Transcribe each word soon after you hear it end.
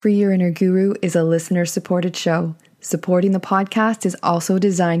Free Your Inner Guru is a listener-supported show. Supporting the podcast is also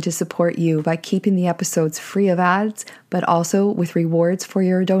designed to support you by keeping the episodes free of ads, but also with rewards for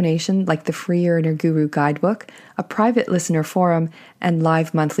your donation like the Free Your Inner Guru guidebook, a private listener forum, and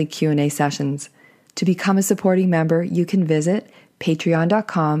live monthly Q&A sessions. To become a supporting member, you can visit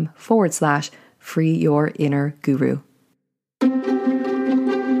patreon.com/Free Your Inner Guru.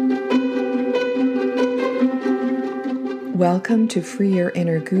 Welcome to Free Your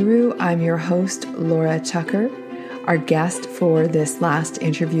Inner Guru. I'm your host, Laura Tucker. Our guest for this last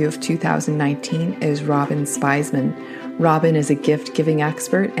interview of 2019 is Robin Spiesman. Robin is a gift-giving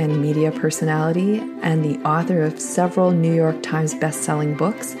expert and media personality and the author of several New York Times best-selling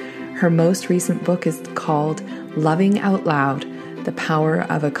books. Her most recent book is called Loving Out Loud, The Power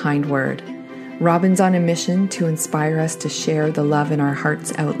of a Kind Word. Robin's on a mission to inspire us to share the love in our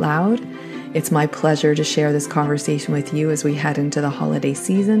hearts out loud. It's my pleasure to share this conversation with you as we head into the holiday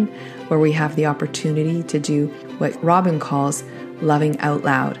season, where we have the opportunity to do what Robin calls loving out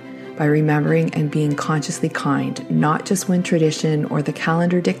loud, by remembering and being consciously kind, not just when tradition or the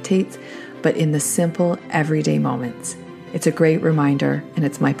calendar dictates, but in the simple, everyday moments. It's a great reminder, and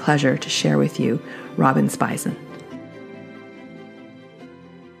it's my pleasure to share with you Robin Spiesman.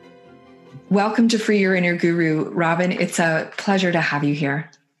 Welcome to Free Your Inner Guru. Robin, it's a pleasure to have you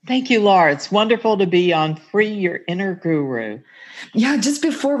here. Thank you, Laura. It's wonderful to be on Free Your Inner Guru. Yeah, just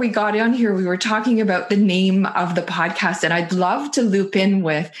before we got on here, we were talking about the name of the podcast, and I'd love to loop in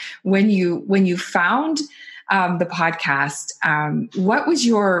with when you found the podcast. What was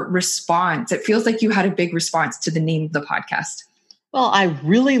your response? It feels like you had a big response to the name of the podcast. Well, I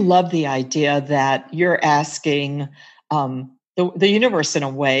really love the idea that you're asking the universe in a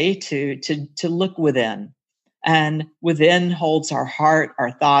way to look within. And within holds our heart,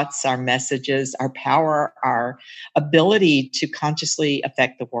 our thoughts, our messages, our power, our ability to consciously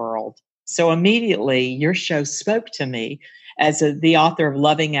affect the world. So immediately your show spoke to me as the author of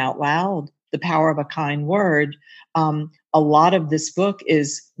Loving Out Loud, The Power of a Kind Word. A lot of this book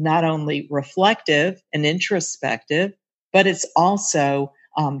is not only reflective and introspective, but it's also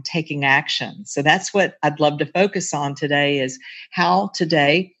taking action. So that's what I'd love to focus on today, is how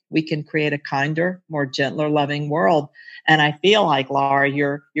today we can create a kinder, more gentler, loving world. And I feel like, Laura,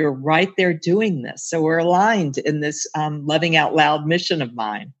 you're right there doing this. So we're aligned in this Loving Out Loud mission of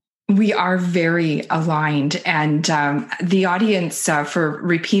mine. We are very aligned. And the audience, for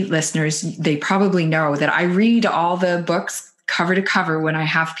repeat listeners, they probably know that I read all the books cover to cover when I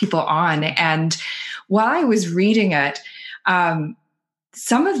have people on. And while I was reading it, I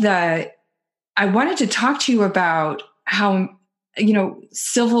wanted to talk to you about how,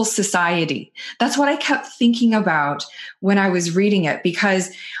 civil society. That's what I kept thinking about when I was reading it, because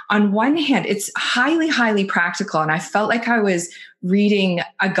on one hand, it's highly, highly practical. And I felt like I was reading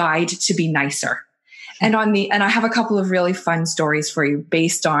a guide to be nicer. And I have a couple of really fun stories for you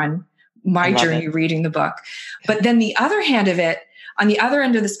based on my journey reading the book. But then the other hand of it, on the other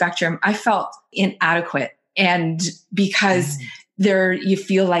end of the spectrum, I felt inadequate. And because you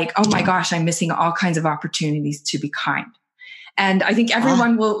feel like, oh my gosh, I'm missing all kinds of opportunities to be kind. And I think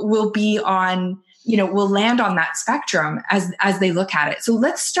everyone will be on, will land on that spectrum as they look at it. So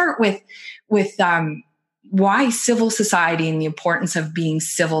let's start with why civil society and the importance of being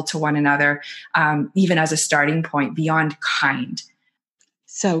civil to one another, even as a starting point beyond kind.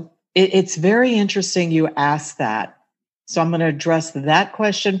 So it's very interesting you asked that. So I'm going to address that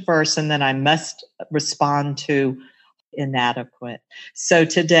question first, and then I must respond to inadequate. So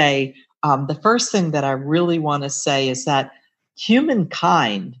today, the first thing that I really want to say is that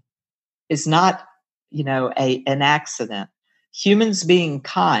humankind is not, an accident. Humans being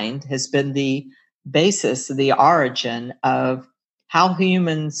kind has been the basis, the origin of how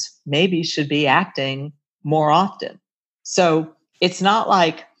humans maybe should be acting more often. So it's not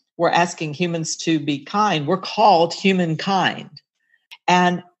like we're asking humans to be kind. We're called humankind.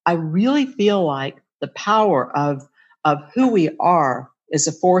 And I really feel like the power of who we are as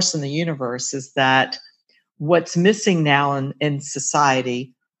a force in the universe is that what's missing now in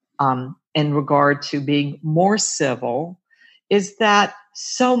society in regard to being more civil is that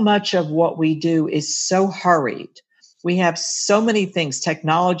so much of what we do is so hurried. We have so many things.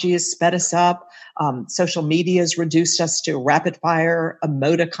 Technology has sped us up. Social media has reduced us to rapid fire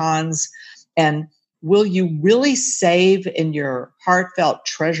emoticons. And will you really save in your heartfelt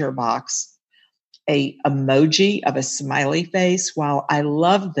treasure box a emoji of a smiley face? While I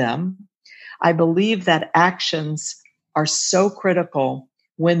love them, I believe that actions are so critical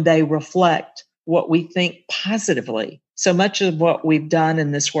when they reflect what we think positively. So much of what we've done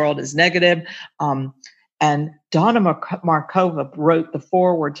in this world is negative. And Donna Markova wrote the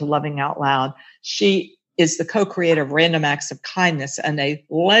foreword to Loving Out Loud. She is the co-creator of Random Acts of Kindness and a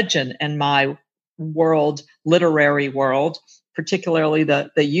legend in my world, literary world, particularly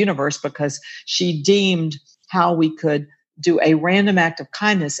the universe, because she deemed how we could do a random act of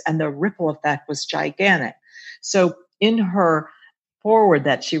kindness and the ripple effect was gigantic. So in her foreword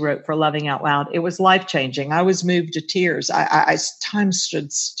that she wrote for Loving Out Loud, it was life-changing. I was moved to tears. Time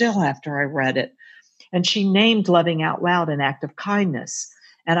stood still after I read it. And she named Loving Out Loud an act of kindness.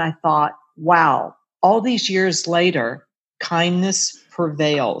 And I thought, wow, all these years later, kindness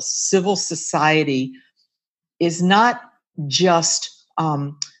prevails. Civil society is not just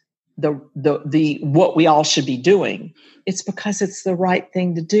the what we all should be doing. It's because it's the right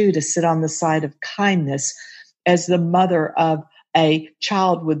thing to do, to sit on the side of kindness. As the mother of a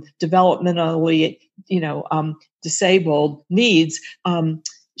child with developmentally, disabled needs,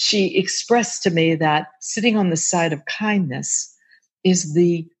 she expressed to me that sitting on the side of kindness is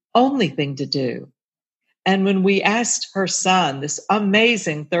the only thing to do. And when we asked her son, this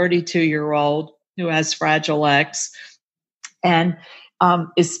amazing 32-year-old who has Fragile X and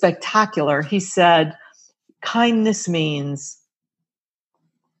is spectacular, he said, kindness means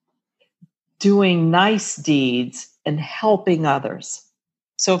doing nice deeds and helping others.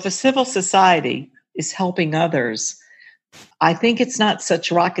 So if a civil society is helping others, I think it's not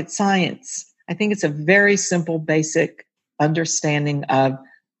such rocket science. I think it's a very simple, basic understanding of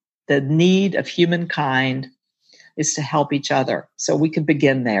the need of humankind is to help each other. So we could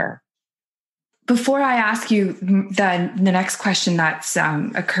begin there. Before I ask you the next question that's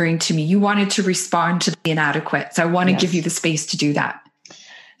occurring to me, you wanted to respond to the inadequate. So I want to give you the space to do that.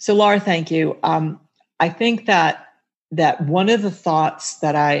 So Laura, thank you. I think that one of the thoughts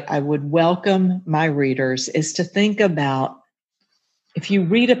that I would welcome my readers is to think about, if you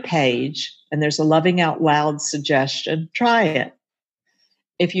read a page and there's a Loving Out Loud suggestion, try it.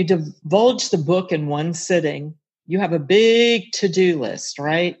 If you divulge the book in one sitting, you have a big to-do list,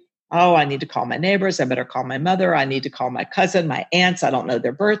 right? Oh, I need to call my neighbors. I better call my mother. I need to call my cousin, my aunts. I don't know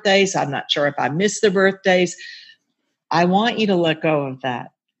their birthdays. I'm not sure if I missed their birthdays. I want you to let go of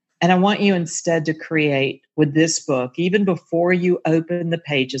that. And I want you instead to create with this book, even before you open the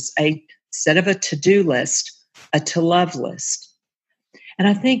pages, instead of a to-do list, a to-love list. And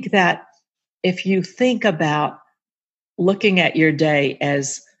I think that if you think about looking at your day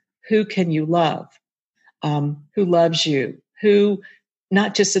as who can you love, who loves you, who,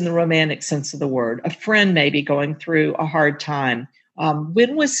 not just in the romantic sense of the word, a friend maybe going through a hard time.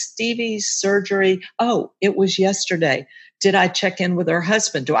 When was Stevie's surgery? Oh, it was yesterday. Did I check in with her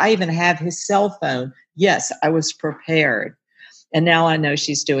husband? Do I even have his cell phone? Yes, I was prepared. And now I know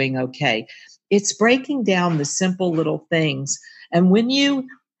she's doing okay. It's breaking down the simple little things. And when you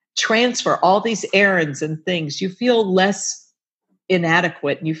transfer all these errands and things, you feel less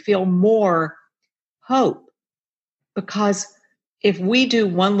inadequate and you feel more hope. Because if we do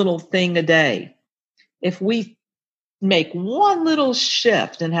one little thing a day, if we make one little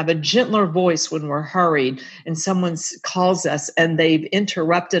shift and have a gentler voice when we're hurried and someone calls us and they've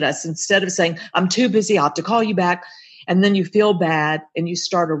interrupted us, instead of saying, I'm too busy, I'll have to call you back. And then you feel bad and you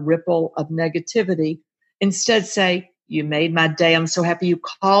start a ripple of negativity. Instead say, you made my day. I'm so happy you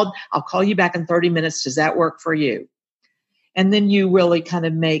called. I'll call you back in 30 minutes. Does that work for you? And then you really kind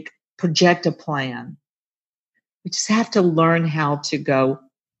of project a plan. We just have to learn how to go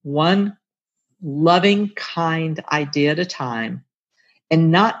one loving, kind idea at a time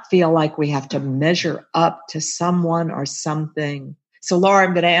and not feel like we have to measure up to someone or something. So, Laura,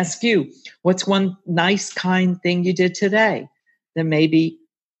 I'm going to ask you, what's one nice, kind thing you did today that maybe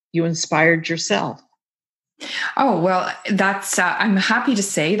you inspired yourself? Oh, well, that's, I'm happy to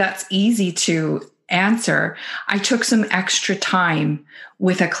say that's easy to answer. I took some extra time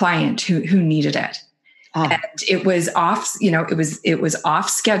with a client who needed it. And it was off, it was off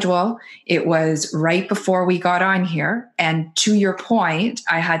schedule. It was right before we got on here. And to your point,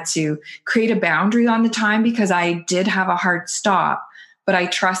 I had to create a boundary on the time because I did have a hard stop, but I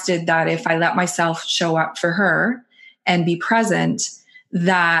trusted that if I let myself show up for her and be present,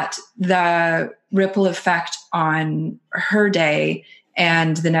 that the ripple effect on her day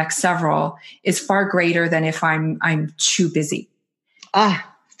and the next several is far greater than if I'm too busy.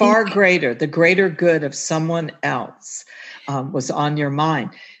 Far greater, the greater good of someone else was on your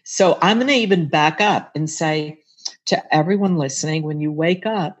mind. So I'm going to even back up and say to everyone listening, when you wake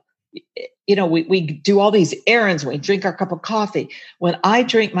up, we do all these errands, we drink our cup of coffee. When I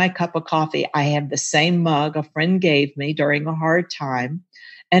drink my cup of coffee, I have the same mug a friend gave me during a hard time.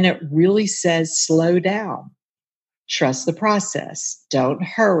 And it really says, slow down, trust the process, don't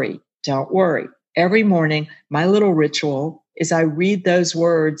hurry, don't worry. every morning, my little ritual is I read those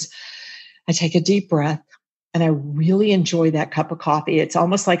words. I take a deep breath and I really enjoy that cup of coffee. It's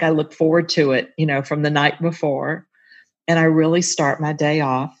almost like I look forward to it, from the night before. And I really start my day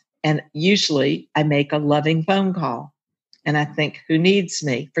off. And usually I make a loving phone call. And I think, who needs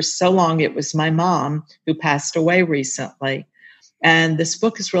me? For so long, it was my mom who passed away recently. And this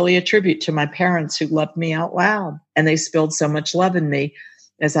book is really a tribute to my parents who loved me out loud. And they spilled so much love in me.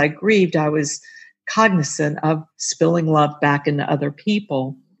 As I grieved, I was cognizant of spilling love back into other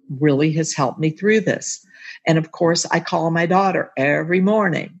people really has helped me through this. And of course, I call my daughter every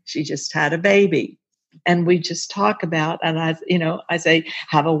morning. She just had a baby. And we just talk about, and I say,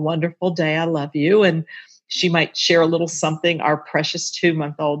 have a wonderful day. I love you. And she might share a little something our precious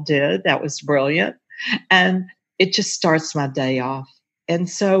 2-month-old did. That was brilliant. And it just starts my day off. And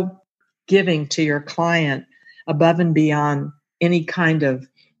so giving to your client above and beyond any kind of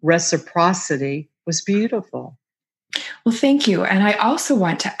reciprocity was beautiful. Well, thank you. And I also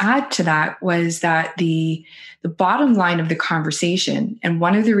want to add to that was that the bottom line of the conversation, and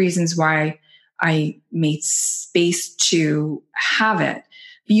one of the reasons why I made space to have it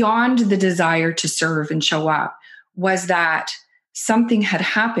beyond the desire to serve and show up, was that something had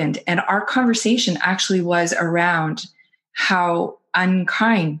happened. And our conversation actually was around how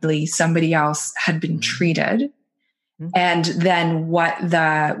unkindly somebody else had been treated. And then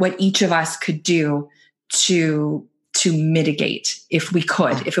what each of us could do to mitigate if we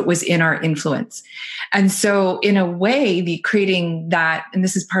could, if it was in our influence. And so in a way, creating that, and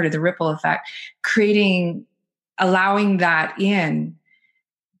this is part of the ripple effect, allowing that in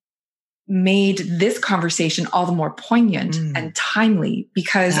made this conversation all the more poignant and timely,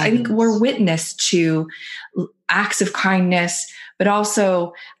 because I think we're witness to acts of kindness, but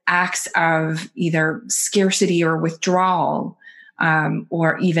also acts of either scarcity or withdrawal,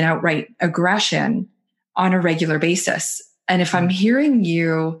 or even outright aggression on a regular basis. And if I'm hearing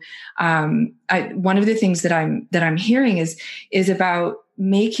you, one of the things that I'm hearing is about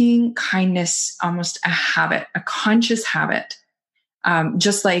making kindness almost a habit, a conscious habit,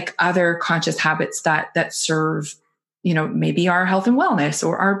 just like other conscious habits that serve, maybe our health and wellness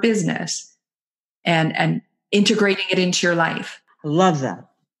or our business, and integrating it into your life. I love that.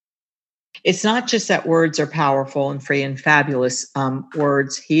 It's not just that words are powerful and free and fabulous.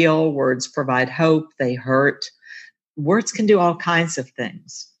 Words heal, words provide hope, they hurt. Words can do all kinds of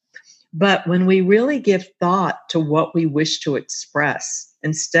things. But when we really give thought to what we wish to express,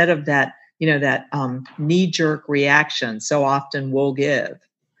 instead of that, knee-jerk reaction so often we'll give,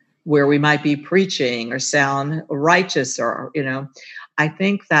 where we might be preaching or sound righteous or, I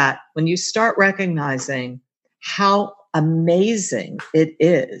think that when you start recognizing how amazing it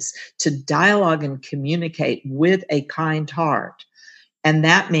is to dialogue and communicate with a kind heart. And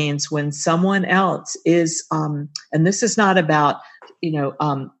that means when someone else is, and this is not about,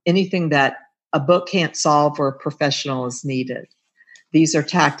 anything that a book can't solve or a professional is needed. These are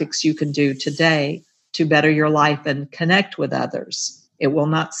tactics you can do today to better your life and connect with others. It will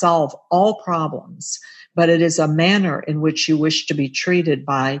not solve all problems, but it is a manner in which you wish to be treated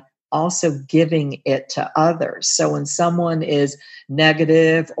by also giving it to others. So when someone is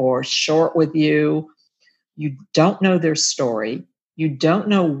negative or short with you, you don't know their story. You don't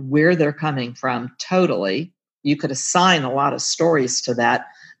know where they're coming from totally. You could assign a lot of stories to that.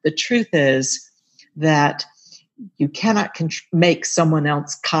 The truth is that you cannot make someone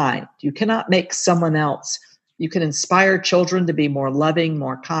else kind. You cannot make someone else. You can inspire children to be more loving,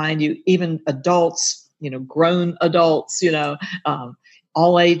 more kind. Even adults, grown adults,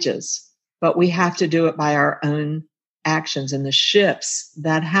 all ages. But we have to do it by our own actions. And the shifts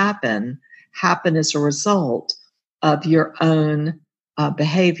that happen as a result of your own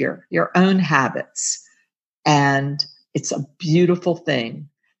behavior, your own habits. And it's a beautiful thing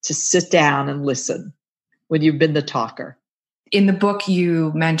to sit down and listen when you've been the talker. In the book,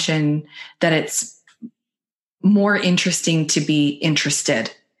 you mention that it's more interesting to be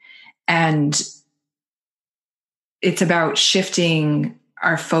interested. And it's about shifting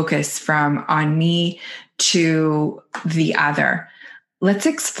our focus from on me to the other. Let's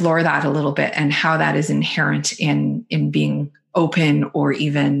explore that a little bit and how that is inherent in being open or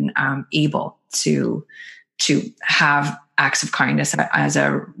even able to have acts of kindness as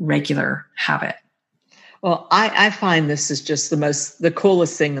a regular habit. Well, I find this is just the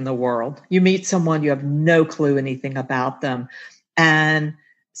coolest thing in the world. You meet someone, you have no clue anything about them. And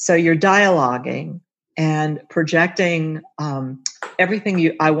so you're dialoguing and projecting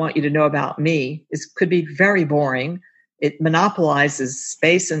everything I want you to know about me could be very boring. It monopolizes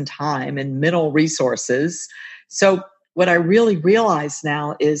space and time and mental resources. So what I really realize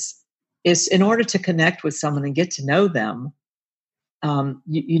now is is in order to connect with someone and get to know them,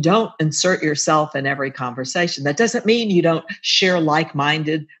 you don't insert yourself in every conversation. That doesn't mean you don't share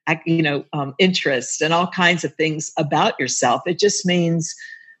like-minded, interests and all kinds of things about yourself. It just means,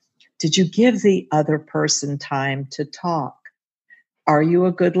 did you give the other person time to talk? Are you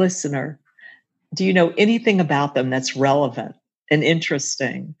a good listener? Do you know anything about them that's relevant and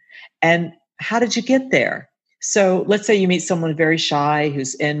interesting? And how did you get there? So let's say you meet someone very shy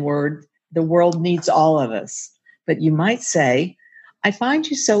who's inward. The world needs all of us. But you might say, I find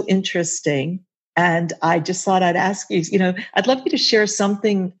you so interesting, and I just thought I'd ask you, I'd love you to share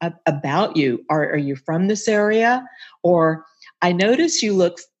something about you. Are you from this area? Or I notice you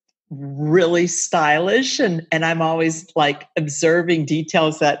look really stylish, and I'm always like observing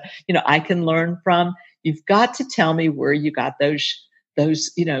details that, I can learn from. You've got to tell me where you got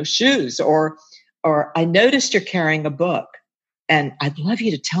those shoes, or I noticed you're carrying a book, and I'd love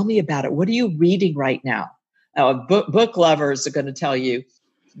you to tell me about it. What are you reading right now? Book lovers are going to tell you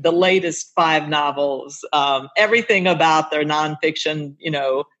the latest 5 novels, everything about their nonfiction,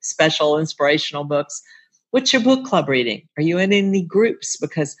 special inspirational books. What's your book club reading? Are you in any groups?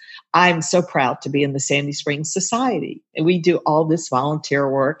 Because I'm so proud to be in the Sandy Springs Society, and we do all this volunteer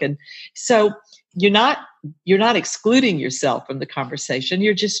work. And so you're not excluding yourself from the conversation.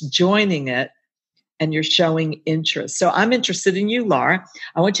 You're just joining it, and you're showing interest. So I'm interested in you, Laura.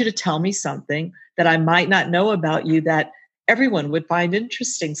 I want you to tell me something that I might not know about you that everyone would find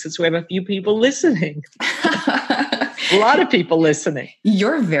interesting, since we have a few people listening. A lot of people listening.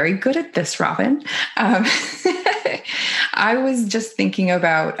 You're very good at this, Robin. I was just thinking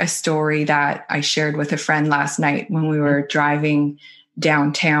about a story that I shared with a friend last night when we were driving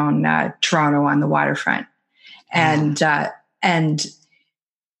downtown Toronto on the waterfront. And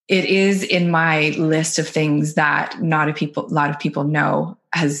it is in my list of things that not a lot of people know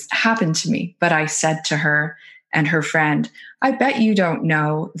has happened to me. But I said to her and her friend, I bet you don't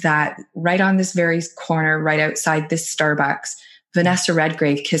know that right on this very corner, right outside this Starbucks, Vanessa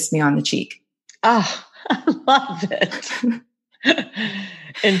Redgrave kissed me on the cheek. Oh, I love it.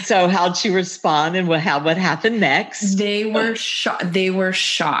 And so how'd she respond, and what happened next? They were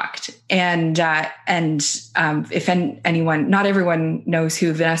shocked. And if anyone, not everyone knows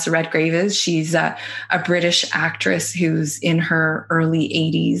who Vanessa Redgrave is. She's a British actress who's in her early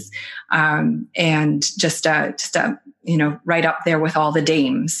 80s, and just right up there with all the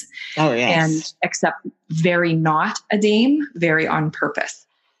dames. Oh, yes. And except very not a dame, very on purpose.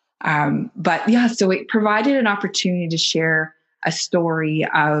 But yeah, so it provided an opportunity to share a story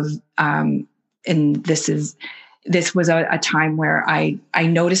of, and this was a time where I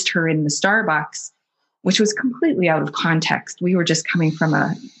noticed her in the Starbucks, which was completely out of context. We were just coming from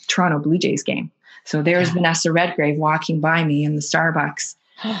a Toronto Blue Jays game. So there's Vanessa Redgrave walking by me in the Starbucks.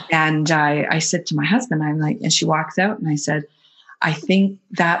 And I said to my husband, I'm like, and she walks out, and I said, I think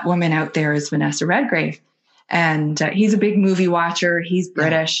that woman out there is Vanessa Redgrave. And he's a big movie watcher. He's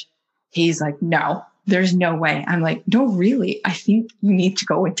British. He's like, no, there's no way. I'm like, no, really, I think you need to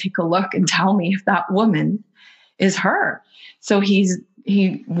go and take a look and tell me if that woman is her. So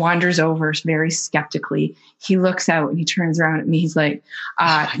he wanders over very skeptically. He looks out and he turns around at me. He's like,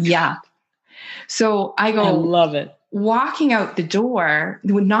 yeah. So I go, I love it. Walking out the door,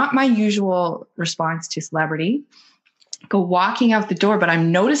 not my usual response to celebrity, go walking out the door, but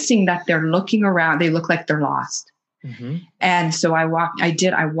I'm noticing that they're looking around. They look like they're lost. Mm-hmm. And so I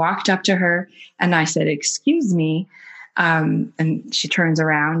walked up to her and I said, excuse me. And she turns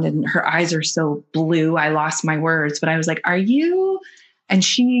around and her eyes are so blue. I lost my words, but I was like, are you? And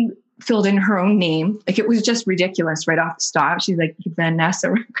she filled in her own name. Like, it was just ridiculous right off the stop. She's like,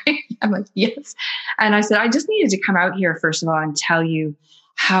 Vanessa. I'm like, yes. And I said, I just needed to come out here, first of all, and tell you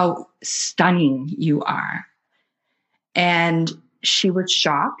how stunning you are. And she was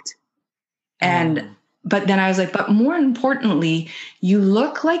shocked. But then I was like, but more importantly, you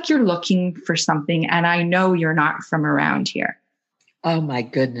look like you're looking for something. And I know you're not from around here. Oh my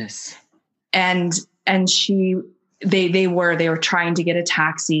goodness. And they were trying to get a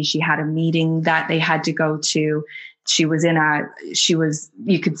taxi. She had a meeting that they had to go to.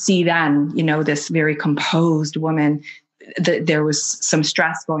 You could see then, this very composed woman, there was some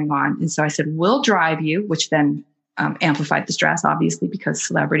stress going on. And so I said, we'll drive you, which then amplified the stress, obviously, because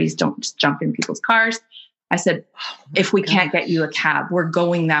celebrities don't just jump in people's cars. I said, if we can't get you a cab, we're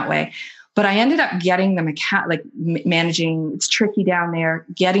going that way. But I ended up getting them a cab, like managing, it's tricky down there,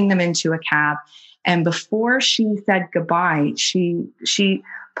 getting them into a cab. And before she said goodbye, she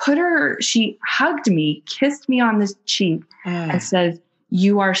hugged me, kissed me on the cheek, and says,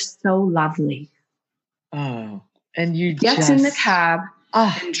 you are so lovely. Oh, and you gets in the cab,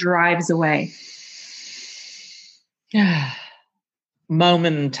 and drives away.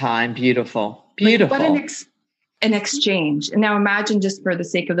 Moment in time. Beautiful. Beautiful. Like what an exchange. And now imagine, just for the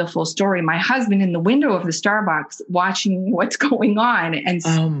sake of the full story, my husband in the window of the Starbucks watching what's going on and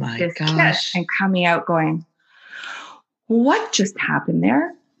oh my gosh, and coming out going, what just happened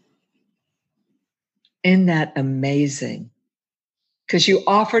there? Isn't that amazing? Because you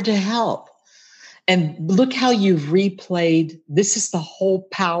offered to help. And look how you've replayed. This is the whole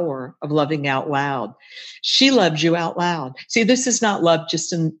power of loving out loud. She loves you out loud. See, this is not love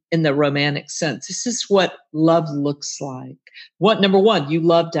just in the romantic sense. This is what love looks like. Number one, you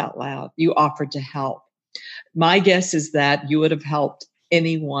loved out loud. You offered to help. My guess is that you would have helped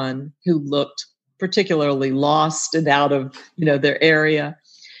anyone who looked particularly lost and out of, their area.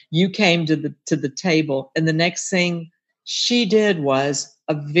 You came to the table, and the next thing she did was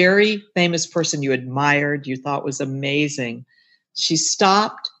a very famous person you admired, you thought was amazing. She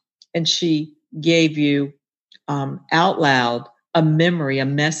stopped and she gave you out loud a memory, a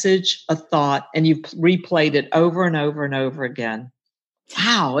message, a thought, and you replayed it over and over and over again.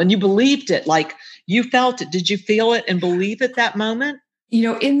 Wow. And you believed it. Like, you felt it. Did you feel it and believe it that moment?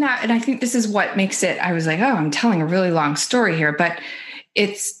 In that, and I think this is what makes it, I was like, oh, I'm telling a really long story here, but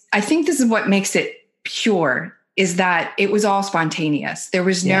I think this is what makes it pure, is that it was all spontaneous. There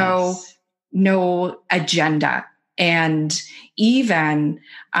was no agenda. And even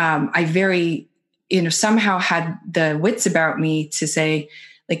I very, somehow had the wits about me to say,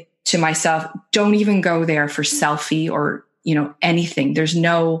 like, to myself, don't even go there for selfie or, anything. There's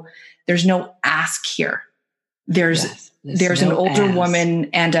no ask here. There's an older woman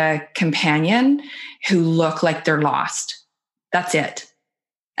and a companion who look like they're lost. That's it.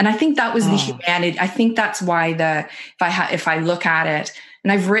 And I think that was the humanity. I think that's why if I look at it,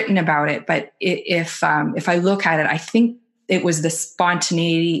 and I've written about it, but if I look at it, I think it was the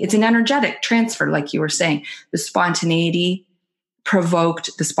spontaneity. It's an energetic transfer, like you were saying. The spontaneity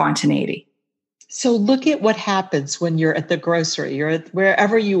provoked the spontaneity. So look at what happens when you're at the grocery, you're at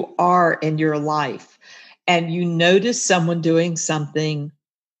wherever you are in your life, and you notice someone doing something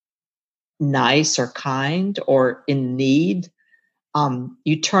nice or kind or in need.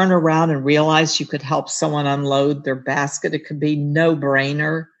 You turn around and realize you could help someone unload their basket. It could be no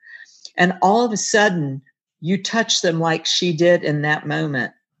brainer. And all of a sudden you touch them like she did in that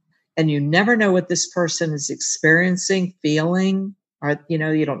moment. And you never know what this person is experiencing, feeling, or,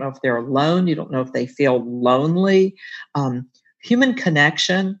 you don't know if they're alone. You don't know if they feel lonely. Human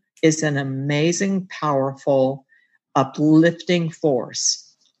connection is an amazing, powerful, uplifting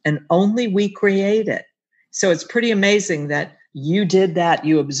force, and only we create it. So it's pretty amazing that you did that.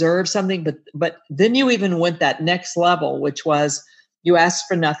 You observed something, but then you even went that next level, which was you asked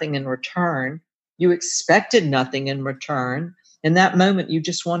for nothing in return. You expected nothing in return. In that moment, you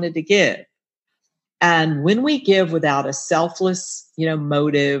just wanted to give. And when we give without a selfless,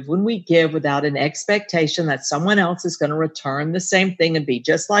 motive, when we give without an expectation that someone else is going to return the same thing and be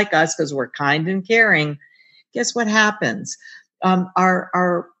just like us because we're kind and caring, guess what happens?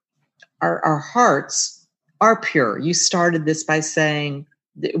 Our hearts are pure. You started this by saying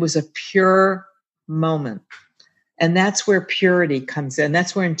it was a pure moment. And that's where purity comes in.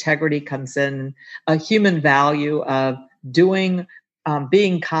 That's where integrity comes in. A human value of doing,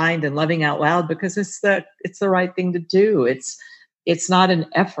 being kind and loving out loud because it's the right thing to do. It's not an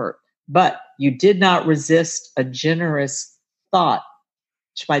effort, but you did not resist a generous thought,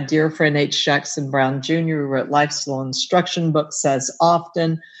 which my dear friend H. Jackson Brown Jr., who wrote Lifestyle Instruction book, says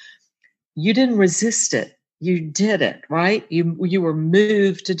often, you didn't resist it. You did it, right? You were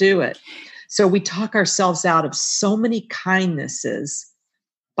moved to do it. So we talk ourselves out of so many kindnesses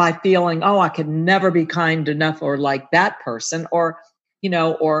by feeling, oh, I could never be kind enough or like that person, or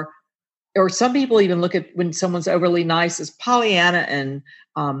some people even look at when someone's overly nice as Pollyanna and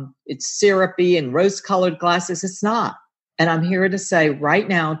it's syrupy and rose-colored glasses. It's not. And I'm here to say right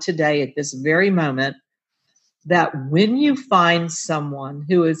now, today, at this very moment, that when you find someone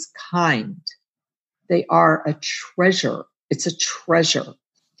who is kind, they are a treasure. It's a treasure.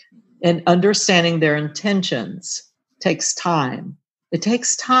 And understanding their intentions takes time. It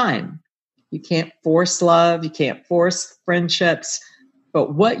takes time. You can't force love. You can't force friendships.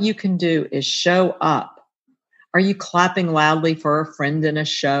 But what you can do is show up. Are you clapping loudly for a friend in a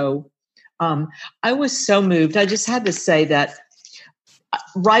show? I was so moved. I just had to say that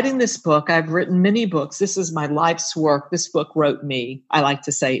writing this book, I've written many books. This is my life's work. This book wrote me. I like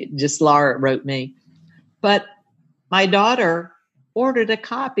to say just Laura wrote me. But my daughter ordered a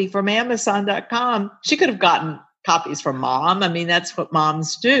copy from Amazon.com. She could have gotten copies from mom. I mean, that's what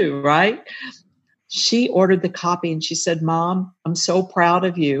moms do, right? she ordered the copy and she said, Mom, I'm so proud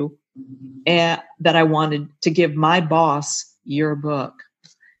of you and that I wanted to give my boss your book.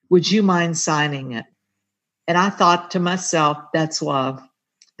 Would you mind signing it? And I thought to myself, that's love.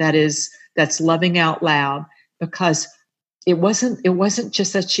 That's loving out loud, because it wasn't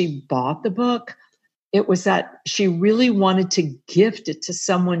just that she bought the book. It was that she really wanted to gift it to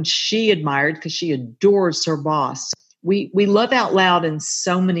someone she admired because she adores her boss. We love out loud in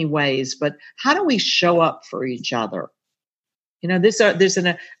so many ways, but how do we show up for each other? You know, there's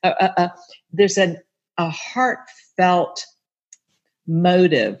a heartfelt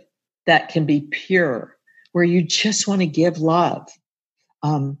motive that can be pure, where you just want to give love.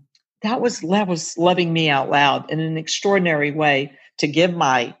 That was loving me out loud in an extraordinary way, to give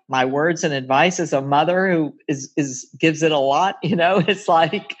my words and advice as a mother who gives it a lot. You know, it's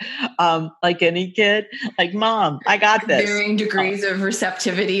like any kid, like, Mom, I got this. Varying degrees of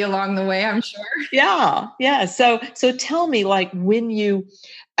receptivity along the way, I'm sure. Yeah. Yeah. So tell me, like, when you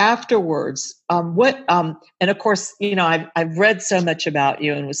afterwards, and of course, you know, I've read so much about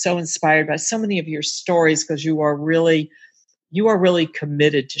you and was so inspired by so many of your stories, because you are really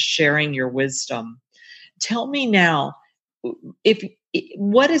committed to sharing your wisdom. Tell me now,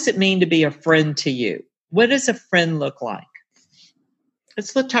 what does it mean to be a friend to you? What does a friend look like?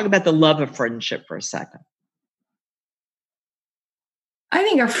 Let's talk about the love of friendship for a second. I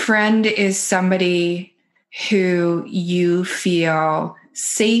think a friend is somebody who you feel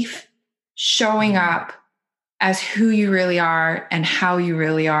safe showing up as who you really are and how you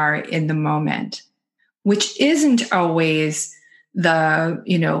really are in the moment, which isn't always the,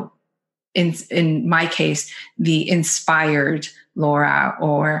 you know, in my case, the inspired Laura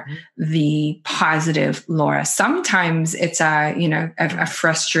or the positive Laura. Sometimes it's a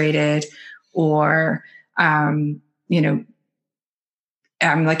frustrated or, you know,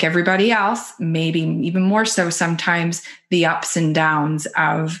 I'm like everybody else, maybe even more so sometimes, the ups and downs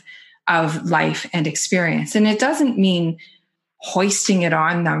of life and experience. And it doesn't mean hoisting it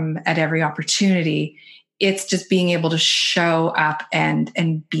on them at every opportunity. It's just being able to show up and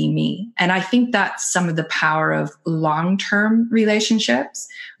be me. And I think that's some of the power of long-term relationships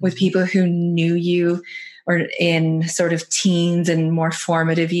with people who knew you or in sort of teens and more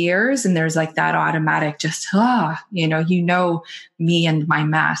formative years. And there's like that automatic just, you know me and my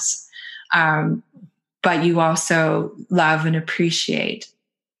mess. But you also love and appreciate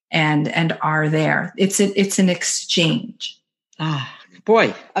and are there. It's an exchange.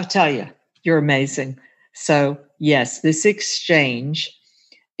 Boy, I'll tell you, you're amazing. So yes, this exchange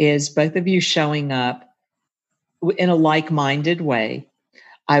is both of you showing up in a like-minded way.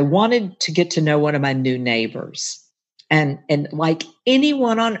 I wanted to get to know one of my new neighbors, and like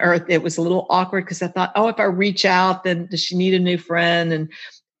anyone on earth, it was a little awkward because I thought, if I reach out, then does she need a new friend? And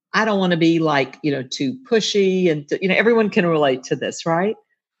I don't want to be like, you know, too pushy, and you know, everyone can relate to this, right?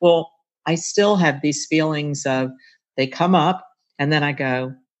 Well, I still have these feelings of, they come up and then I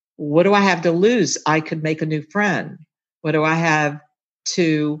go, what do I have to lose? I could make a new friend. What do I have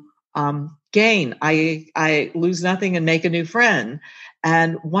to gain? I lose nothing and make a new friend.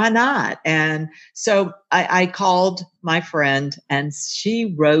 And why not? And so I called my friend and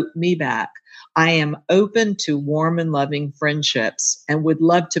she wrote me back, I am open to warm and loving friendships and would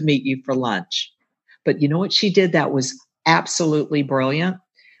love to meet you for lunch. But you know what she did that was absolutely brilliant?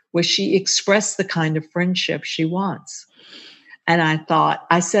 Was she expressed the kind of friendship she wants. And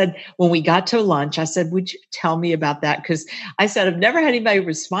I said, when we got to lunch, I said, would you tell me about that? Because I said, I've never had anybody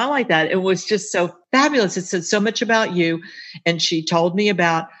respond like that. It was just so fabulous. It said so much about you. And she told me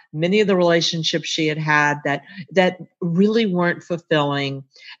about many of the relationships she had that really weren't fulfilling.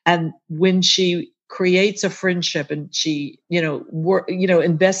 And when she creates a friendship and she,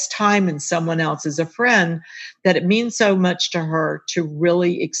 invests time in someone else as a friend, that it means so much to her to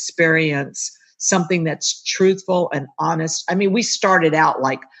really experience something that's truthful and honest. I mean, we started out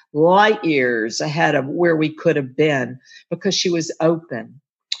like light years ahead of where we could have been because she was open.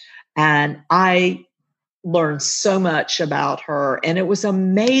 And I learned so much about her and it was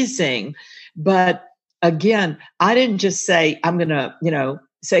amazing. But again, I didn't just say, I'm going to,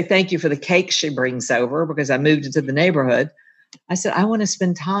 say thank you for the cake she brings over because I moved into the neighborhood. I said, I want to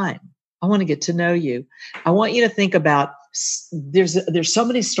spend time. I want to get to know you. I want you to think about, there's so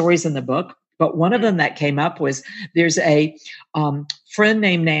many stories in the book. But one of them that came up was there's a friend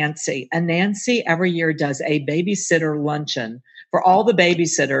named Nancy. And Nancy every year does a babysitter luncheon for all the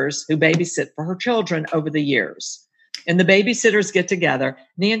babysitters who babysit for her children over the years. And the babysitters get together.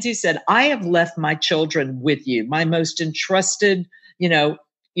 Nancy said, I have left my children with you, my most entrusted,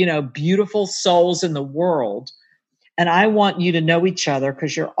 beautiful souls in the world. And I want you to know each other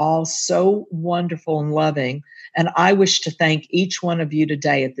because you're all so wonderful and loving. And I wish to thank each one of you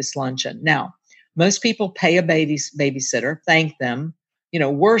today at this luncheon. Now, most people pay a babysitter, thank them,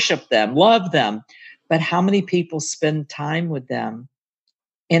 worship them, love them. But how many people spend time with them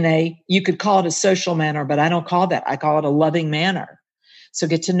you could call it a social manner, but I don't call that. I call it a loving manner. So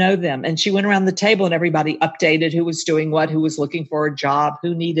get to know them. And she went around the table and everybody updated who was doing what, who was looking for a job,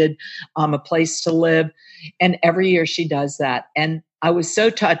 who needed a place to live. And every year she does that. And I was so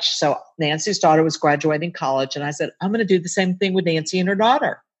touched. So Nancy's daughter was graduating college. And I said, I'm going to do the same thing with Nancy and her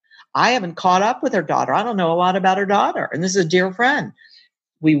daughter. I haven't caught up with her daughter. I don't know a lot about her daughter. And this is a dear friend.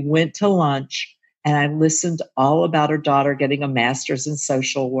 We went to lunch and I listened all about her daughter getting a master's in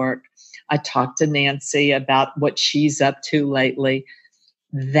social work. I talked to Nancy about what she's up to lately.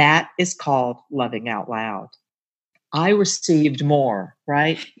 That is called loving out loud. I received more,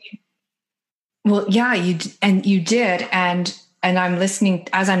 right? Well, yeah, you did. And I'm listening,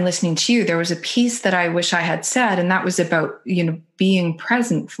 as I'm listening to you, there was a piece that I wish I had said, and that was about, being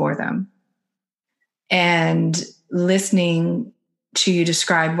present for them and listening to you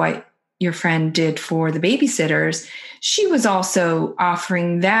describe what your friend did for the babysitters. She was also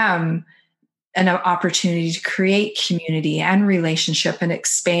offering them an opportunity to create community and relationship and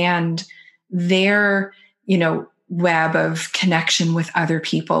expand their, web of connection with other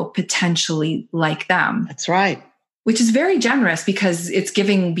people potentially like them. That's right. Which is very generous because it's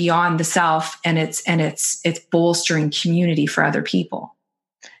giving beyond the self and it's bolstering community for other people.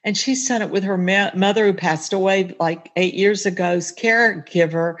 And she's done it with her mother who passed away like 8 years ago's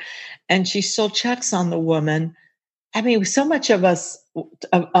caregiver, and she still checks on the woman. I mean, so much of us,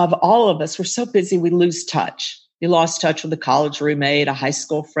 of all of us, we're so busy we lose touch. You lost touch with a college roommate, a high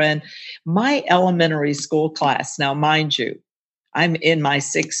school friend. My elementary school class, now mind you, I'm in my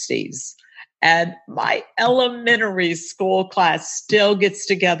 60s, and my elementary school class still gets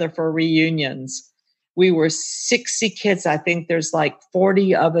together for reunions. We were 60 kids. I think there's like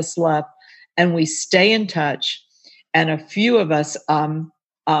 40 of us left, and we stay in touch. And a few of us,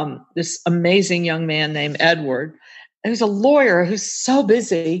 this amazing young man named Edward, who's a lawyer who's so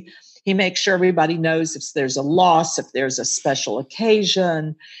busy. He makes sure everybody knows if there's a loss, if there's a special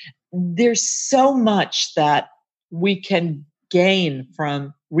occasion. There's so much that we can gain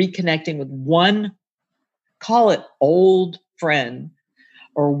from reconnecting with one, call it old friend,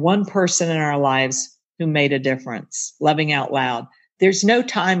 or one person in our lives who made a difference, loving out loud. There's no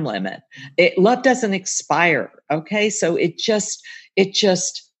time limit. Love doesn't expire. Okay. So it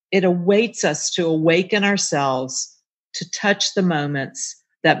awaits us to awaken ourselves, to touch the moments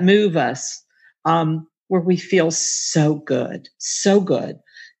that move us, where we feel so good, so good.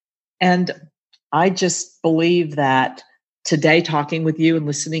 And I just believe that today, talking with you and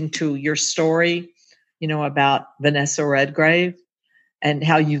listening to your story, about Vanessa Redgrave and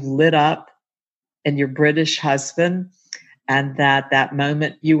how you lit up and your British husband, and that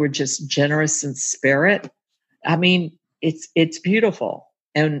moment you were just generous in spirit. I mean, it's beautiful.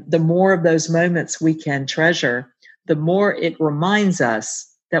 And the more of those moments we can treasure, the more it reminds us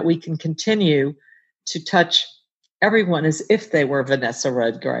that we can continue to touch everyone as if they were Vanessa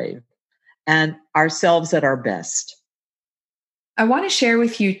Redgrave and ourselves at our best. I want to share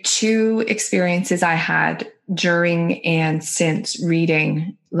with you 2 experiences I had during and since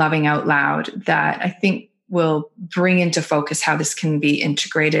reading Loving Out Loud that I think will bring into focus how this can be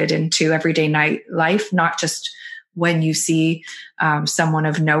integrated into everyday life, not just when you see someone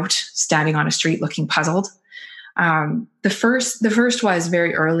of note standing on a street looking puzzled. The first was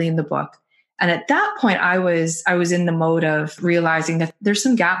very early in the book. And at that point, I was in the mode of realizing that there's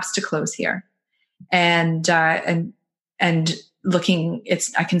some gaps to close here. And looking,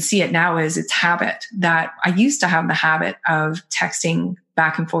 I can see it now as it's habit that I used to have the habit of texting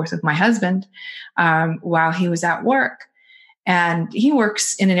back and forth with my husband, while he was at work. And he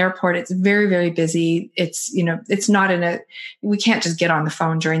works in an airport. It's very, very busy. It's not we can't just get on the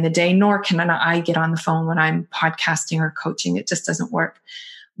phone during the day, nor can I get on the phone when I'm podcasting or coaching. It just doesn't work.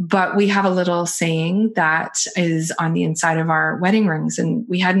 But we have a little saying that is on the inside of our wedding rings, and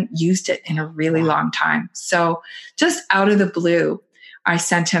we hadn't used it in a really long time. So just out of the blue, I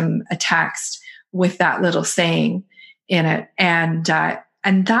sent him a text with that little saying in it. And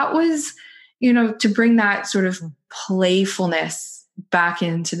that was, to bring that sort of playfulness back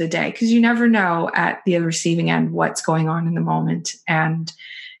into the day, because you never know at the receiving end what's going on in the moment. And,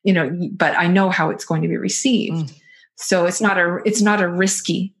 but I know how it's going to be received. So it's not a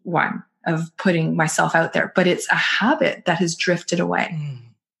risky one of putting myself out there, but it's a habit that has drifted away.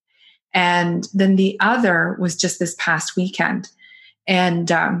 And then the other was just this past weekend.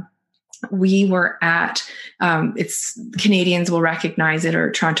 And we were at, it's Canadians will recognize it,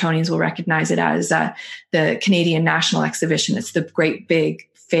 or Torontonians will recognize it as the Canadian National Exhibition. It's the great big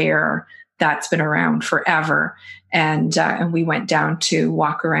fair that's been around forever. And we went down to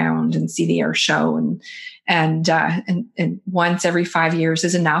walk around and see the air show, and once every 5 years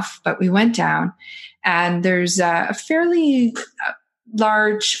is enough, but we went down, and there's a fairly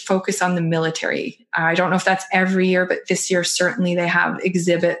large focus on the military. I don't know if that's every year, but this year certainly they have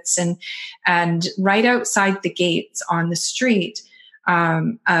exhibits, and right outside the gates on the street,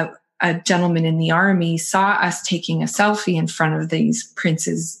 a gentleman in the army saw us taking a selfie in front of these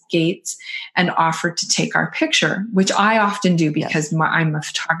Prince's gates and offered to take our picture, which I often do because I'm a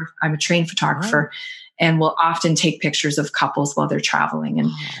photographer. I'm a trained photographer. Right. And will often take pictures of couples while they're traveling. And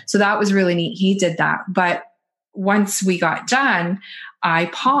so that was really neat. He did that. But once we got done, I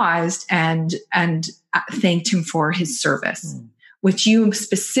paused and thanked him for his service, which you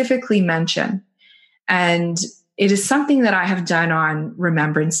specifically mentioned. And it is something that I have done on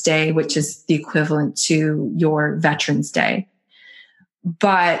Remembrance Day, which is the equivalent to your Veterans Day.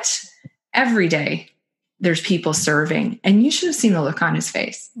 But every day there's people serving, and you should have seen the look on his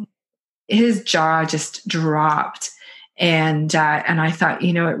face. His jaw just dropped. And I thought,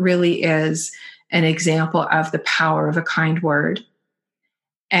 it really is an example of the power of a kind word.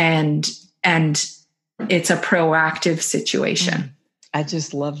 And it's a proactive situation. I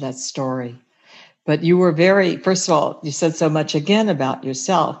just love that story. But you were first of all, you said so much again about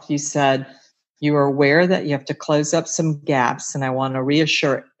yourself. You said you were aware that you have to close up some gaps. And I want to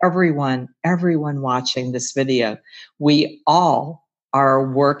reassure everyone watching this video, we all are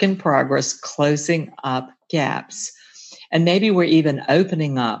a work in progress, closing up gaps. And maybe we're even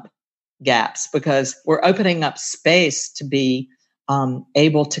opening up gaps because we're opening up space to be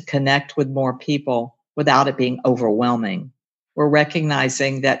able to connect with more people without it being overwhelming. We're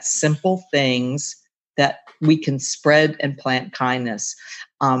recognizing that simple things that we can spread and plant kindness.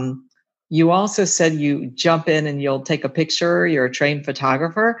 You also said you jump in and you'll take a picture. You're a trained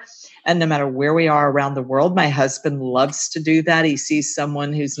photographer. And no matter where we are around the world, my husband loves to do that. He sees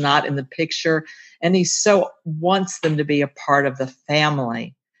someone who's not in the picture and he so wants them to be a part of the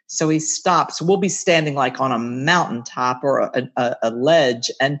family. So he stops. We'll be standing like on a mountaintop or a ledge,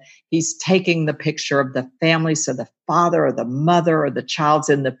 and he's taking the picture of the family. So the father or the mother or the child's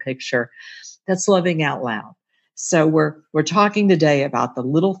in the picture. That's loving out loud. So we're talking today about the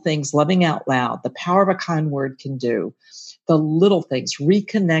little things, loving out loud, the power of a kind word can do. The little things,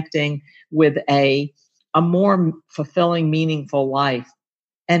 reconnecting with a more fulfilling, meaningful life.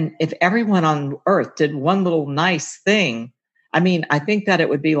 And if everyone on earth did one little nice thing, I think that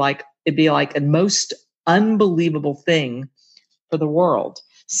it'd be like a most unbelievable thing for the world.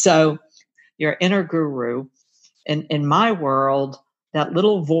 So your inner guru, in my world, that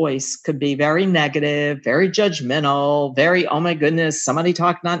little voice could be very negative, very judgmental, very, oh my goodness, somebody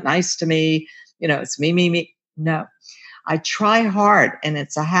talked not nice to me. It's me. No. I try hard, and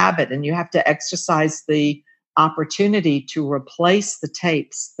it's a habit, and you have to exercise the opportunity to replace the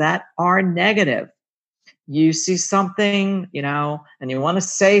tapes that are negative. You see something, and you want to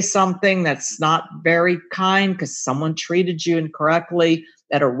say something that's not very kind because someone treated you incorrectly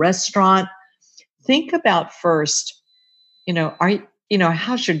at a restaurant. Think about first,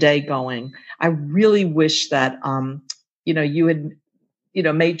 how's your day going? I really wish that, you had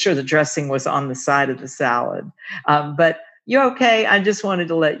made sure the dressing was on the side of the salad. But you okay? I just wanted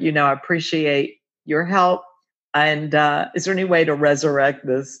to let you know I appreciate your help. And is there any way to resurrect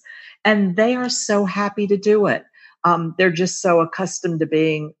this? And they are so happy to do it. They're just so accustomed to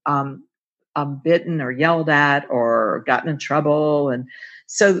being bitten or yelled at or gotten in trouble. And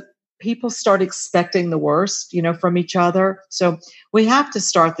so people start expecting the worst, from each other. So we have to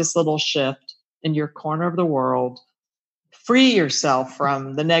start this little shift in your corner of the world. Free yourself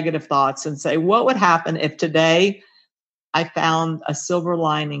from the negative thoughts and say, what would happen if today I found a silver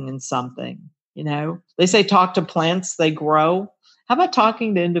lining in something? They say talk to plants, they grow. How about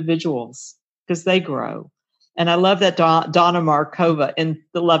talking to individuals? Because they grow. And I love that Donna Markova in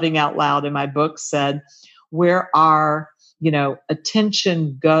the Loving Out Loud in my book said, where our,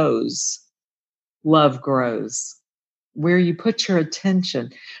 attention goes, love grows. Where you put your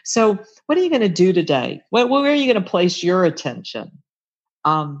attention. So what are you going to do today? Where are you going to place your attention?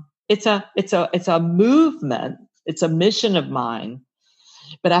 It's a movement. It's a mission of mine.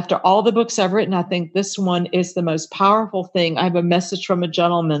 But after all the books I've written, I think this one is the most powerful thing. I have a message from a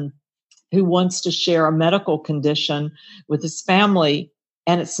gentleman who wants to share a medical condition with his family.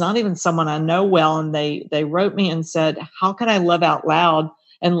 And it's not even someone I know well. And they wrote me and said, how can I love out loud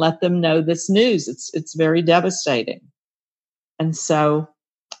and let them know this news? It's very devastating. And so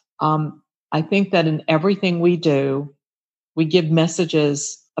I think that in everything we do, we give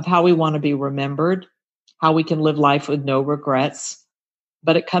messages of how we want to be remembered, how we can live life with no regrets.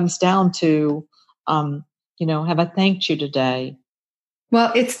 But it comes down to, have I thanked you today?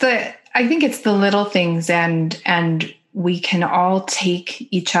 Well, I think it's the little things, and we can all take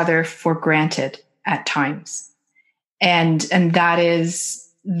each other for granted at times. And that is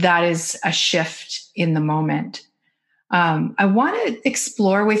a shift in the moment. I want to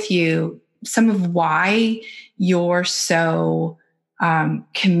explore with you some of why you're so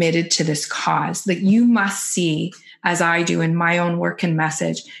committed to this cause. Like, you must see, as I do in my own work and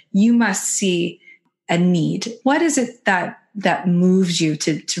message, you must see a need. What is it that moves you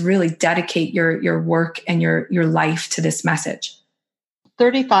to really dedicate your work and your life to this message?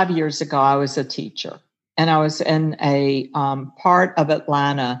 35 years ago, I was a teacher, and I was in a part of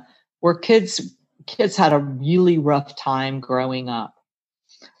Atlanta where kids had a really rough time growing up.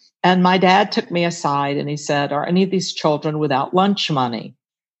 And my dad took me aside and he said, "Are any of these children without lunch money?"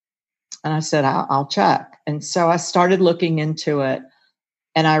 And I said, I'll check. And so I started looking into it,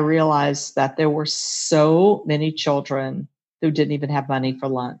 and I realized that there were so many children who didn't even have money for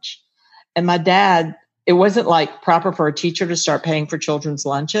lunch. And my dad, it wasn't like proper for a teacher to start paying for children's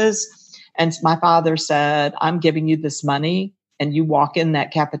lunches. And my father said, "I'm giving you this money, and you walk in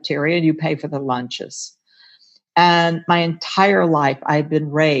that cafeteria and you pay for the lunches." And my entire life, I've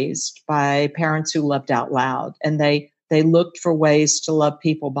been raised by parents who loved out loud, and they looked for ways to love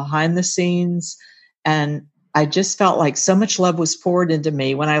people behind the scenes. And I just felt like so much love was poured into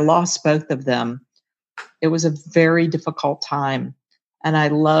me. When I lost both of them, it was a very difficult time. And I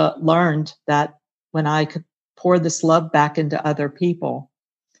learned that when I could pour this love back into other people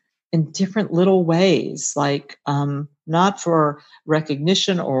in different little ways, like not for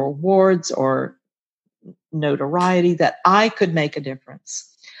recognition or awards or notoriety, that I could make a difference.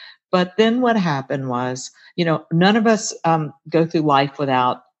 But then what happened was, none of us go through life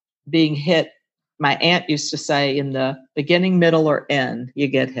without being hit. My aunt used to say, in the beginning, middle, or end, you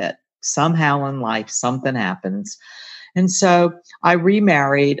get hit. Somehow in life, something happens. And so I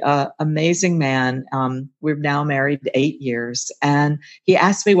remarried an amazing man. We're now married 8 years. And he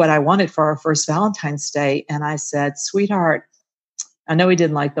asked me what I wanted for our first Valentine's Day. And I said, "Sweetheart, I know he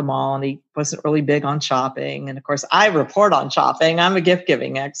didn't like the mall, and he wasn't really big on shopping. And of course, I report on shopping. I'm a gift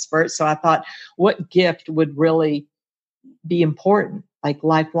giving expert." So I thought, what gift would really be important, like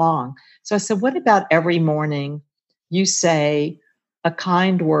lifelong? So I said, "What about every morning you say a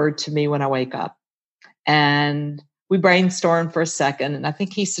kind word to me when I wake up?" And we brainstormed for a second. And I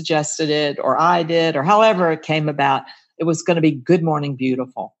think he suggested it, or I did, or however it came about. It was going to be "Good morning,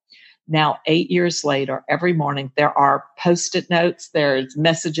 beautiful." Now, 8 years later, every morning there are Post-it notes. There's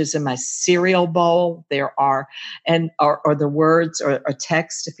messages in my cereal bowl. There are, or the words or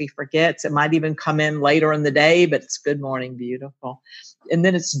text if he forgets. It might even come in later in the day, but it's "Good morning, beautiful." And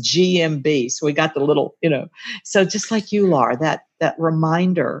then it's GMB. So we got the little, so just like you, Laura, that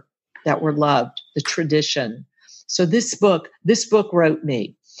reminder that we're loved, the tradition. So this book wrote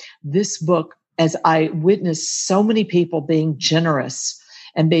me. This book, as I witnessed so many people being generous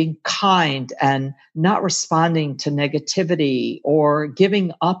and being kind and not responding to negativity or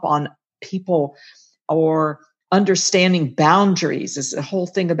giving up on people or understanding boundaries. There's a whole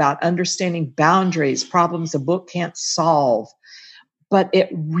thing about understanding boundaries, problems a book can't solve. But it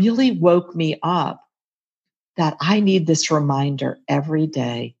really woke me up that I need this reminder every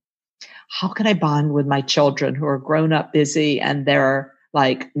day. How can I bond with my children who are grown up, busy, and they're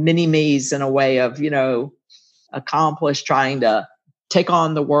like mini me's in a way of, accomplished, trying to take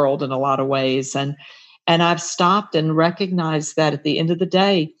on the world in a lot of ways. And I've stopped and recognized that at the end of the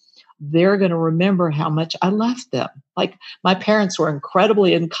day, they're going to remember how much I loved them. Like, my parents were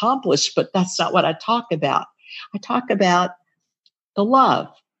incredibly accomplished, but that's not what I talk about. I talk about the love.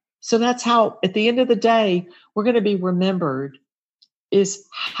 So that's how, at the end of the day, we're going to be remembered is,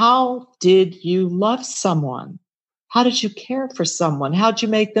 how did you love someone? How did you care for someone? How did you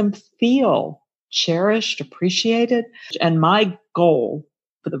make them feel cherished, appreciated? And my goal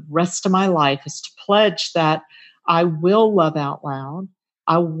for the rest of my life is to pledge that I will love out loud.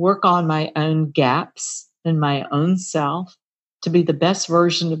 I'll work on my own gaps in my own self to be the best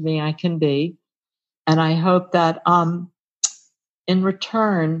version of me I can be. And I hope that in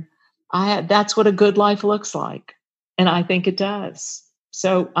return, that's what a good life looks like. And I think it does.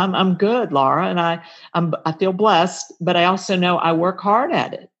 So I'm good, Laura, and I feel blessed, but I also know I work hard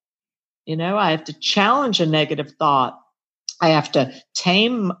at it. I have to challenge a negative thought. I have to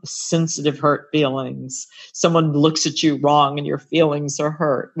tame sensitive, hurt feelings. Someone looks at you wrong and your feelings are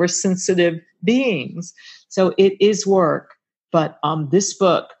hurt. We're sensitive beings. So it is work. But this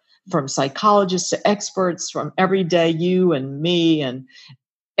book from psychologists to experts, from everyday you and me and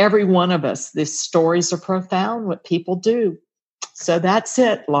every one of us. These stories are profound, what people do. So that's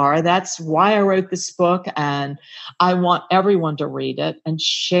it, Laura. That's why I wrote this book, and I want everyone to read it and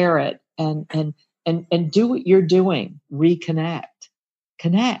share it and do what you're doing. Reconnect.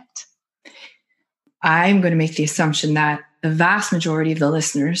 Connect. I'm going to make the assumption that the vast majority of the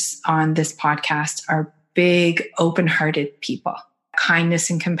listeners on this podcast are big, open-hearted people. Kindness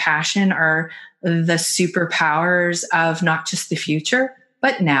and compassion are the superpowers of not just the future,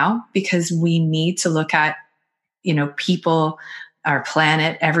 but now, because we need to look at, people, our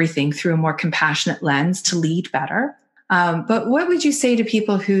planet, everything through a more compassionate lens to lead better. But what would you say to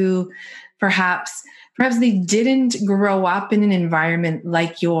people who perhaps they didn't grow up in an environment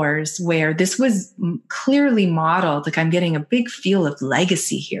like yours where this was clearly modeled? Like, I'm getting a big feel of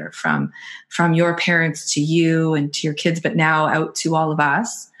legacy here from your parents to you and to your kids, but now out to all of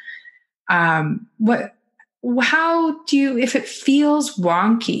us. How do you, if it feels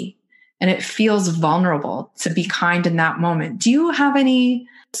wonky and it feels vulnerable to be kind in that moment, do you have any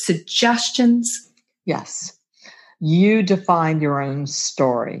suggestions? Yes. You define your own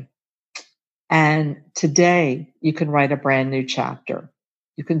story. And today you can write a brand new chapter.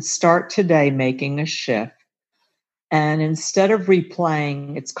 You can start today making a shift. And instead of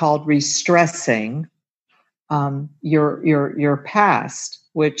replaying, it's called restressing your past,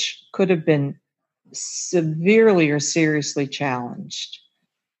 which could have been severely or seriously challenged.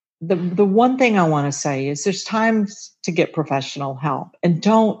 The one thing I want to say is there's times to get professional help, and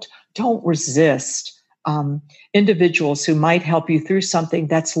don't resist individuals who might help you through something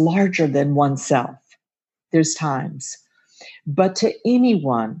that's larger than oneself. There's times. But to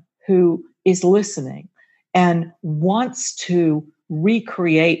anyone who is listening and wants to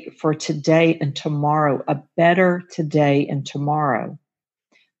recreate for today and tomorrow, a better today and tomorrow,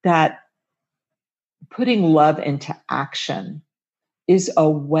 that putting love into action is a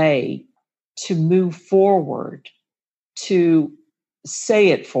way to move forward, to say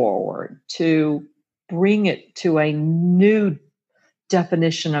it forward, to bring it to a new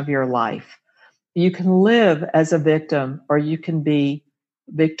definition of your life. You can live as a victim, or you can be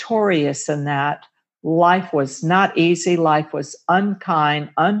victorious in that life was not easy, life was unkind,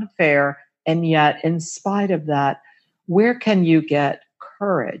 unfair, and yet in spite of that, where can you get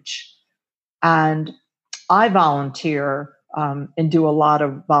courage? And I volunteer and do a lot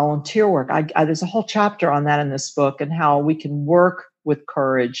of volunteer work. There's a whole chapter on that in this book, and how we can work with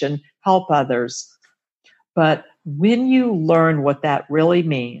courage and help others. But when you learn what that really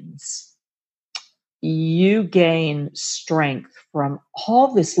means, you gain strength from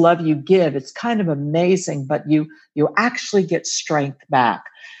all this love you give. It's kind of amazing, but you actually get strength back.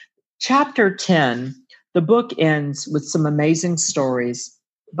 Chapter 10, the book ends with some amazing stories.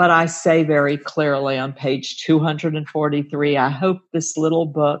 But I say very clearly on page 243, I hope this little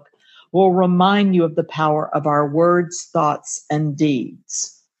book will remind you of the power of our words, thoughts, and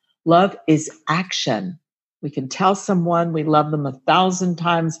deeds. Love is action. We can tell someone we love them 1,000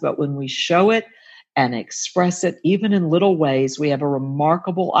 times, but when we show it and express it, even in little ways, we have a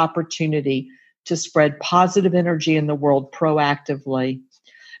remarkable opportunity to spread positive energy in the world proactively.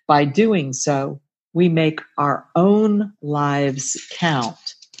 By doing so, we make our own lives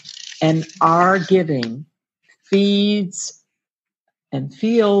count. And our giving feeds and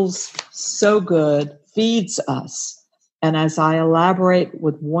feels so good, feeds us. And as I elaborate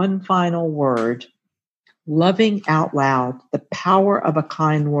with one final word, loving out loud, the power of a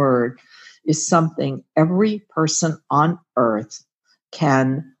kind word is something every person on earth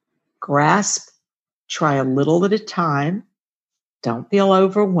can grasp, try a little at a time, don't feel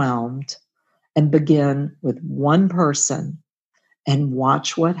overwhelmed, and begin with one person and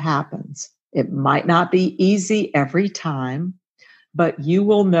watch what happens. It might not be easy every time, but you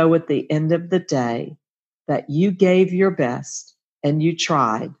will know at the end of the day that you gave your best and you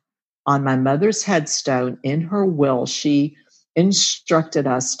tried. On my mother's headstone, in her will, she instructed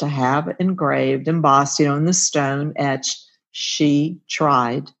us to have engraved, embossed, in the stone, etched, she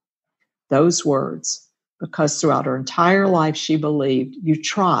tried, those words, because throughout her entire life, she believed you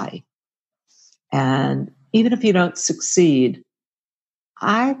try. And even if you don't succeed,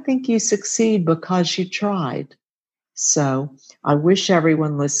 I think you succeed because you tried. So I wish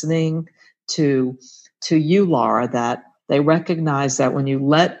everyone listening to you, Laura, that they recognize that when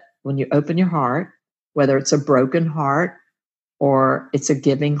you open your heart, whether it's a broken heart or it's a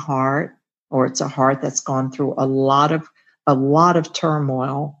giving heart or it's a heart that's gone through a lot of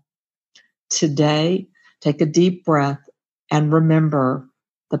turmoil, today, take a deep breath and remember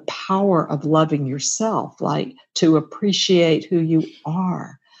the power of loving yourself, like to appreciate who you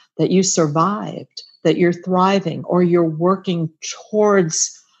are, that you survived, that you're thriving, or you're working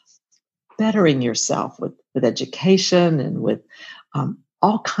towards bettering yourself with education and with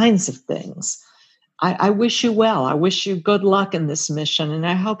all kinds of things. I wish you well. I wish you good luck in this mission. And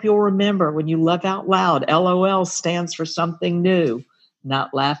I hope you'll remember when you love out loud, LOL stands for something new,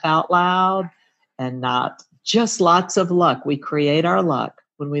 not laugh out loud and not just lots of luck. We create our luck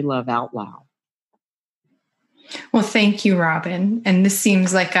when we love out loud. Well, thank you, Robin. And this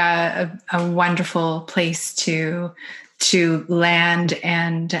seems like a wonderful place to land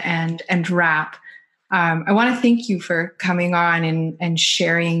and wrap. I want to thank you for coming on and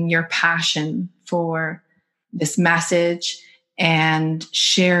sharing your passion for this message and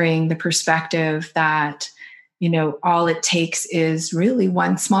sharing the perspective that, all it takes is really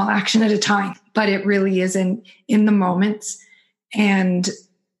one small action at a time, but it really is in the moments. And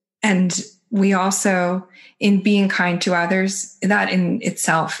we also, in being kind to others, that in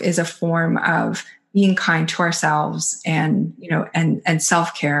itself is a form of being kind to ourselves and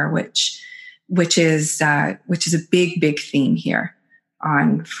self-care, which is a big theme here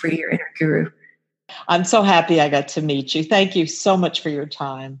on Free Your Inner Guru. I'm so happy I got to meet you. Thank you so much for your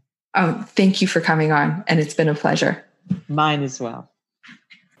time. Oh, thank you for coming on. And it's been a pleasure. Mine as well.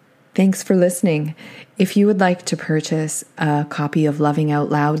 Thanks for listening. If you would like to purchase a copy of Loving Out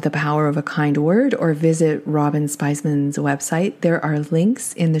Loud, The Power of a Kind Word, or visit Robin Spiesman's website, there are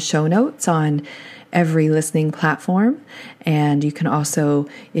links in the show notes on every listening platform. And you can also,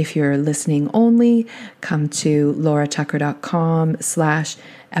 if you're listening only, come to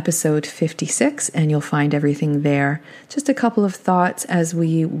lauratucker.com/episode 56, and you'll find everything there. Just a couple of thoughts as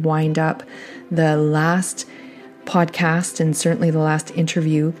we wind up the last podcast and certainly the last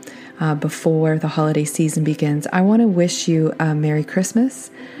interview before the holiday season begins. I want to wish you a Merry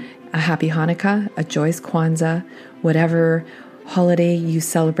Christmas, a Happy Hanukkah, a joyous Kwanzaa, whatever holiday you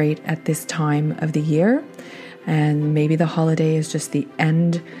celebrate at this time of the year. And maybe the holiday is just the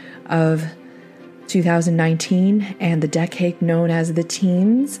end of 2019 and the decade known as the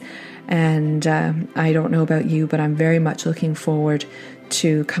teens. And I don't know about you, but I'm very much looking forward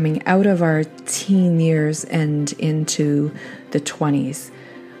to coming out of our teen years and into the 20s.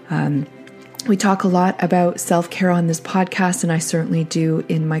 We talk a lot about self-care on this podcast, and I certainly do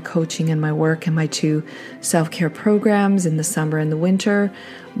in my coaching and my work and my 2 self-care programs in the summer and the winter.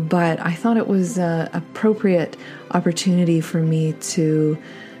 But I thought it was an appropriate opportunity for me to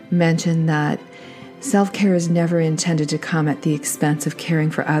mention that self-care is never intended to come at the expense of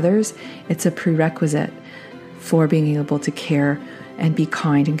caring for others. It's a prerequisite for being able to care and be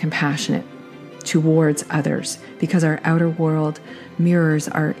kind and compassionate towards others, because our outer world mirrors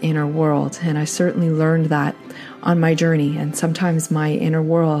our inner world. And I certainly learned that on my journey. And sometimes my inner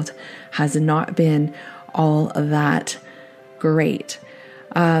world has not been all that great.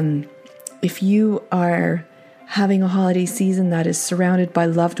 If you are having a holiday season that is surrounded by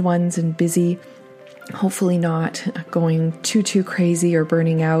loved ones and busy, hopefully not going too crazy or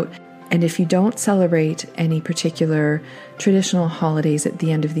burning out. And if you don't celebrate any particular traditional holidays at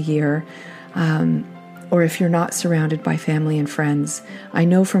the end of the year, or if you're not surrounded by family and friends, I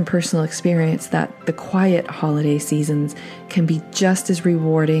know from personal experience that the quiet holiday seasons can be just as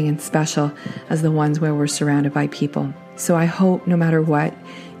rewarding and special as the ones where we're surrounded by people. So I hope no matter what,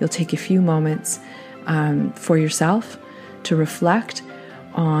 you'll take a few moments for yourself to reflect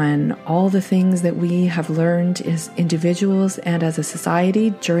on all the things that we have learned as individuals and as a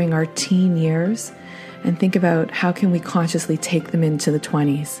society during our teen years, and think about how can we consciously take them into the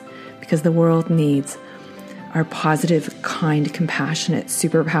 20s, because the world needs our positive, kind, compassionate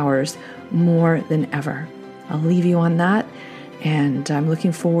superpowers more than ever. I'll leave you on that, and I'm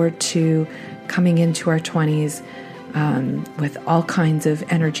looking forward to coming into our 20s with all kinds of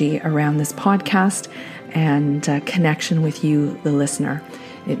energy around this podcast and connection with you, the listener.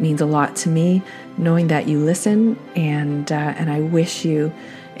 It means a lot to me knowing that you listen, and I wish you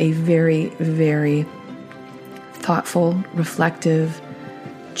a very, very thoughtful, reflective,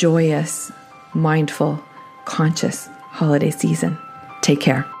 joyous, mindful, conscious holiday season. Take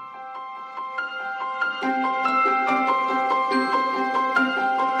care.